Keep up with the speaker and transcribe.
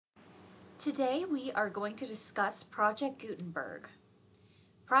Today we are going to discuss Project Gutenberg.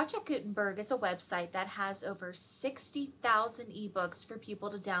 Project Gutenberg is a website that has over 60,000 ebooks for people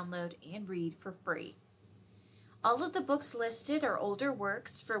to download and read for free. All of the books listed are older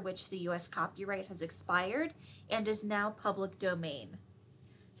works for which the US copyright has expired and is now public domain.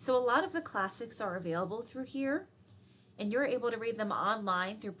 So a lot of the classics are available through here, and you're able to read them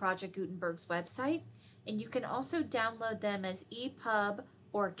online through Project Gutenberg's website, and you can also download them as EPUB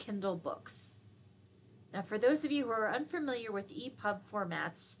or Kindle books. Now, for those of you who are unfamiliar with EPUB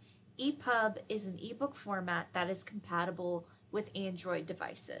formats, EPUB is an ebook format that is compatible with Android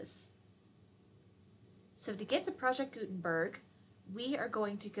devices. So to get to Project Gutenberg, we are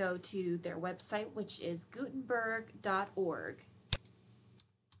going to go to their website, which is gutenberg.org.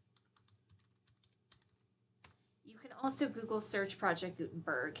 You can also Google search Project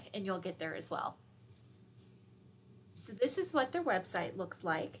Gutenberg and you'll get there as well. So this is what their website looks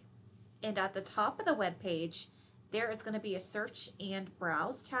like. And at the top of the web page, there is going to be a search and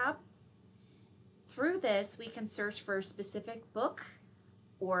browse tab. Through this, we can search for a specific book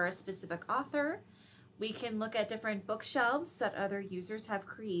or a specific author. We can look at different bookshelves that other users have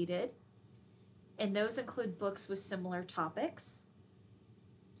created, and those include books with similar topics.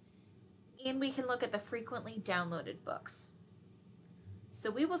 And we can look at the frequently downloaded books.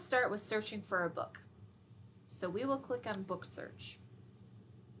 So we will start with searching for a book. So we will click on Book Search.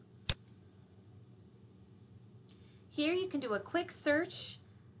 Here you can do a quick search,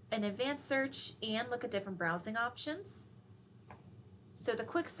 an advanced search, and look at different browsing options. So the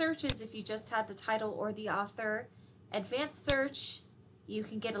quick search is if you just had the title or the author. Advanced search, you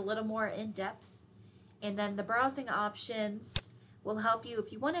can get a little more in depth. And then the browsing options will help you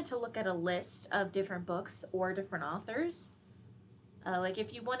if you wanted to look at a list of different books or different authors. Like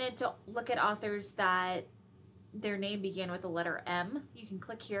if you wanted to look at authors that their name began with the letter M, you can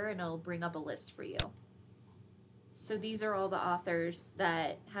click here and it'll bring up a list for you. So these are all the authors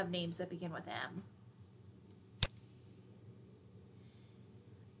that have names that begin with M.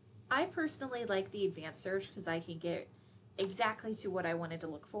 I personally like the advanced search because I can get exactly to what I wanted to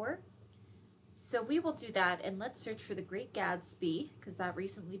look for. So we will do that, and let's search for The Great Gatsby because that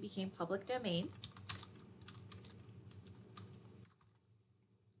recently became public domain.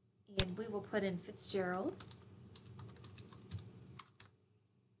 And we will put in Fitzgerald.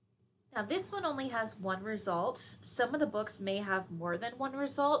 Now this one only has one result. Some of the books may have more than one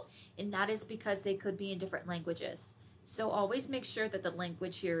result, and that is because they could be in different languages. So always make sure that the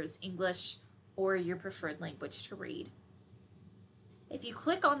language here is English or your preferred language to read. If you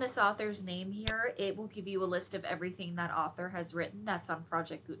click on this author's name here, it will give you a list of everything that author has written that's on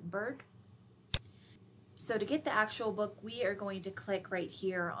Project Gutenberg. So to get the actual book, we are going to click right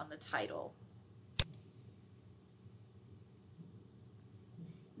here on the title.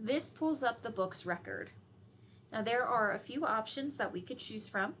 This pulls up the book's record. Now there are a few options that we could choose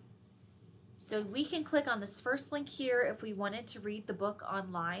from. So we can click on this first link here if we wanted to read the book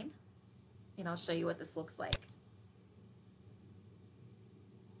online, and I'll show you what this looks like.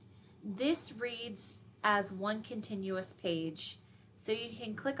 This reads as one continuous page, so you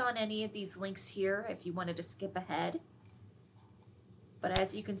can click on any of these links here if you wanted to skip ahead. But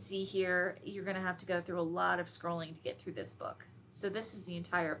as you can see here, you're going to have to go through a lot of scrolling to get through this book. So this is the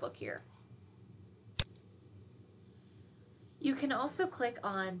entire book here. You can also click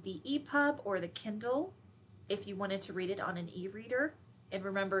on the EPUB or the Kindle if you wanted to read it on an e-reader. And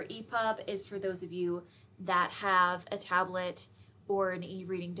remember, EPUB is for those of you that have a tablet or an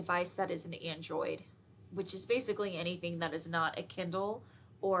e-reading device that is an Android, which is basically anything that is not a Kindle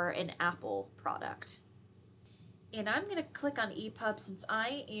or an Apple product. And I'm going to click on EPUB since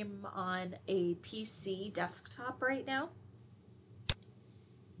I am on a PC desktop right now.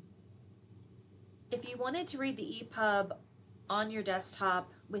 If you wanted to read the EPUB on your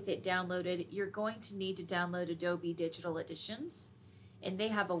desktop with it downloaded, you're going to need to download Adobe Digital Editions, and they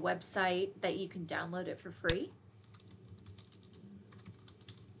have a website that you can download it for free.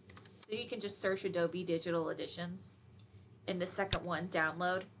 So you can just search Adobe Digital Editions, and the second one,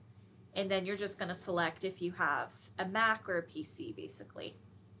 download, and then you're just going to select if you have a Mac or a PC basically.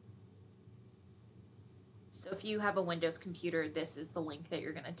 So if you have a Windows computer, this is the link that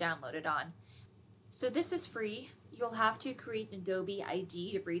you're going to download it on. So this is free. You'll have to create an Adobe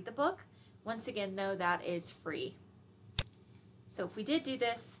ID to read the book. Once again though, that is free. So if we did do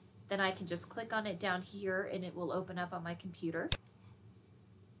this, then I can just click on it down here and it will open up on my computer.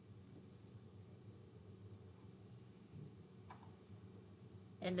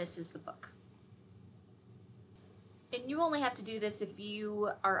 And this is the book. And you only have to do this if you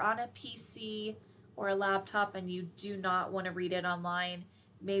are on a PC or a laptop and you do not want to read it online,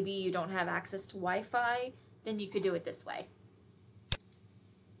 maybe you don't have access to Wi-Fi, then you could do it this way.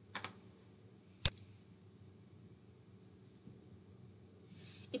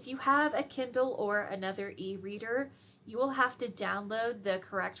 If you have a Kindle or another e-reader, you will have to download the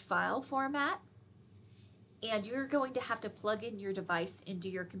correct file format, and you're going to have to plug in your device into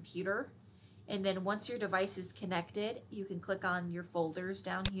your computer. And then once your device is connected, you can click on your folders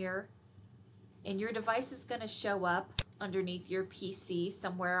down here, and your device is going to show up underneath your PC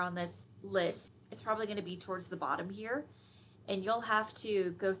somewhere on this list. It's probably going to be towards the bottom here, and you'll have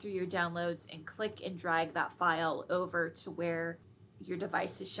to go through your downloads and click and drag that file over to where your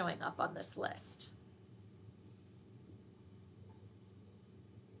device is showing up on this list.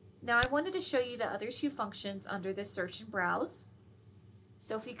 Now I wanted to show you the other two functions under the search and browse.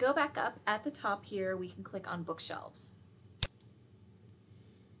 So if we go back up at the top here, we can click on bookshelves.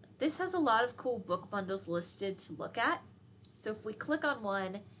 This has a lot of cool book bundles listed to look at. So if we click on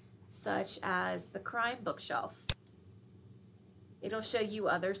one such as the crime bookshelf, it'll show you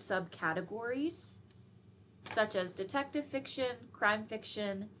other subcategories such as detective fiction, crime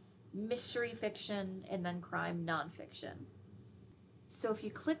fiction, mystery fiction, and then crime nonfiction. So if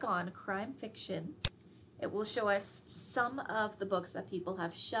you click on crime fiction, it will show us some of the books that people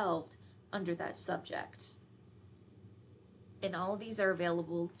have shelved under that subject. And all of these are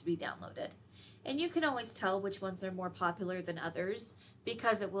available to be downloaded. And you can always tell which ones are more popular than others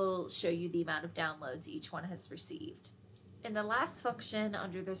because it will show you the amount of downloads each one has received. And the last function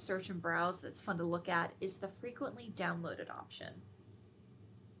under the search and browse that's fun to look at is the frequently downloaded option.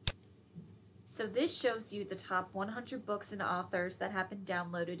 So this shows you the top 100 books and authors that have been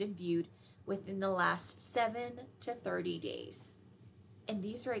downloaded and viewed within the last 7 to 30 days. And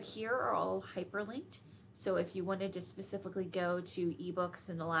these right here are all hyperlinked. So if you wanted to specifically go to ebooks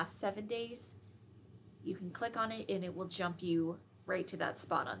in the last 7 days, you can click on it and it will jump you right to that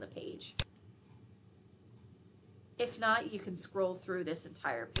spot on the page. If not, you can scroll through this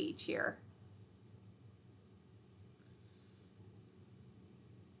entire page here.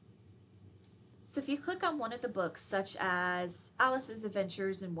 So if you click on one of the books, such as Alice's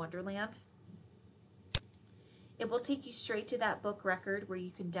Adventures in Wonderland, it will take you straight to that book record where you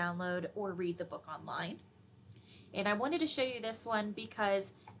can download or read the book online. And I wanted to show you this one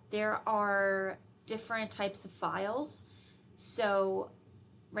because there are different types of files. So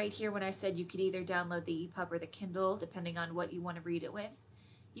right here when I said you could either download the EPUB or the Kindle, depending on what you want to read it with,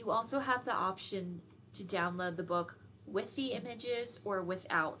 you also have the option to download the book with the images or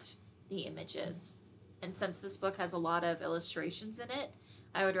without the images. And since this book has a lot of illustrations in it,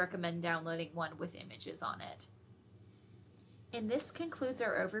 I would recommend downloading one with images on it. And this concludes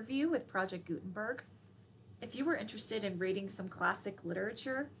our overview with Project Gutenberg. If you were interested in reading some classic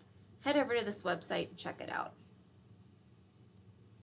literature, head over to this website and check it out.